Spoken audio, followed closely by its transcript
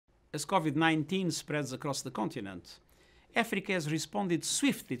as COVID-19 spreads across the continent, Africa has responded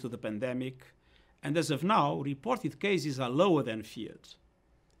swiftly to the pandemic, and as of now, reported cases are lower than feared.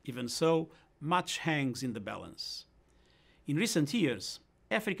 Even so, much hangs in the balance. In recent years,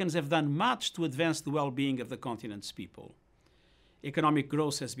 Africans have done much to advance the well-being of the continent's people. Economic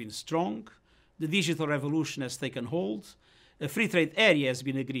growth has been strong, the digital revolution has taken hold, a free trade area has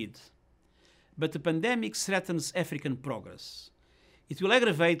been agreed. But the pandemic threatens African progress. It will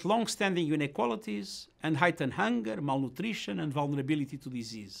aggravate long-standing inequalities and heighten hunger, malnutrition, and vulnerability to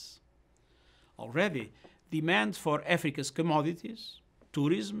disease. Already, demand for Africa's commodities,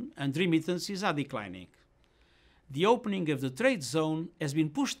 tourism, and remittances are declining. The opening of the trade zone has been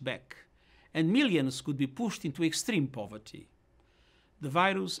pushed back, and millions could be pushed into extreme poverty. The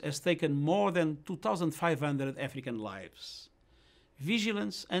virus has taken more than 2,500 African lives.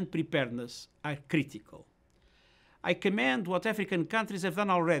 Vigilance and preparedness are critical. I commend what African countries have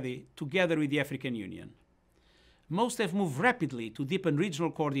done already together with the African Union. Most have moved rapidly to deepen regional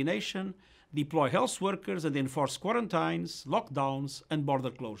coordination, deploy health workers, and enforce quarantines, lockdowns, and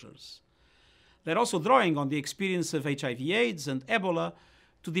border closures. They're also drawing on the experience of HIV/AIDS and Ebola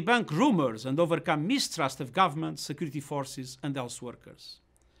to debunk rumors and overcome mistrust of governments, security forces, and health workers.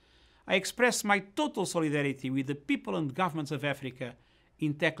 I express my total solidarity with the people and governments of Africa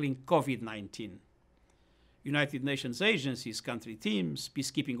in tackling COVID-19. United Nations agencies, country teams,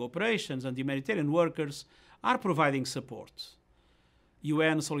 peacekeeping operations, and humanitarian workers are providing support.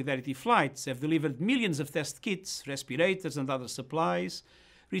 UN solidarity flights have delivered millions of test kits, respirators, and other supplies,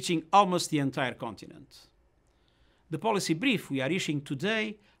 reaching almost the entire continent. The policy brief we are issuing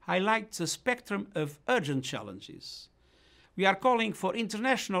today highlights a spectrum of urgent challenges. We are calling for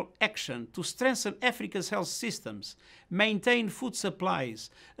international action to strengthen Africa's health systems, maintain food supplies,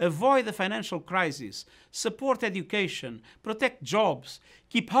 avoid the financial crisis, support education, protect jobs,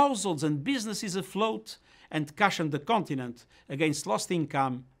 keep households and businesses afloat, and cushion the continent against lost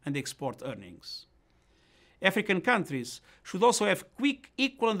income and export earnings. African countries should also have quick,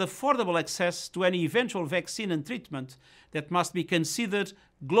 equal and affordable access to any eventual vaccine and treatment that must be considered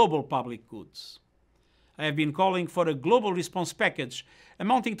global public goods. I have been calling for a global response package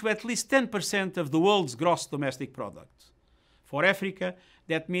amounting to at least 10% of the world's gross domestic product. For Africa,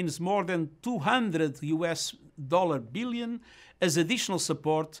 that means more than $200 billion as additional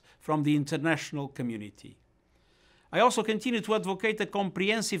support from the international community. I also continue to advocate a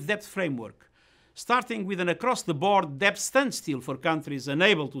comprehensive debt framework, starting with an across-the-board debt standstill for countries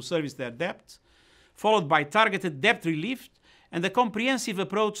unable to service their debt, followed by targeted debt relief and a comprehensive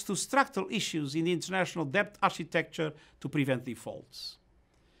approach to structural issues in the international debt architecture to prevent defaults.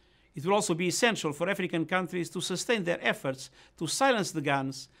 It will also be essential for African countries to sustain their efforts to silence the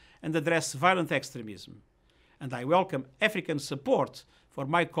guns and address violent extremism. And I welcome African support for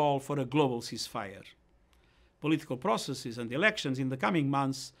my call for a global ceasefire. Political processes and elections in the coming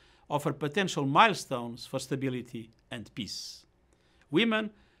months offer potential milestones for stability and peace. Women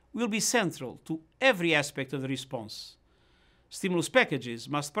will be central to every aspect of the response. Stimulus packages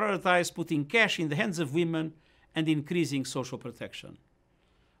must prioritize putting cash in the hands of women and increasing social protection.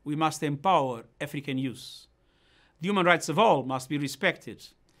 We must empower African youth. The human rights of all must be respected.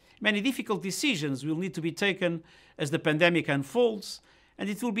 Many difficult decisions will need to be taken as the pandemic unfolds, and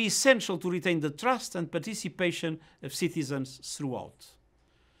it will be essential to retain the trust and participation of citizens throughout.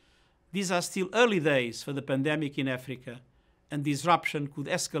 These are still early days for the pandemic in Africa, and disruption could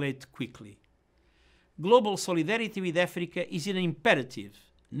escalate quickly. Global solidarity with Africa is an imperative,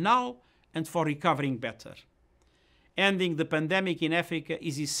 now and for recovering better. Ending the pandemic in Africa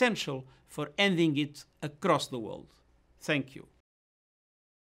is essential for ending it across the world. Thank you.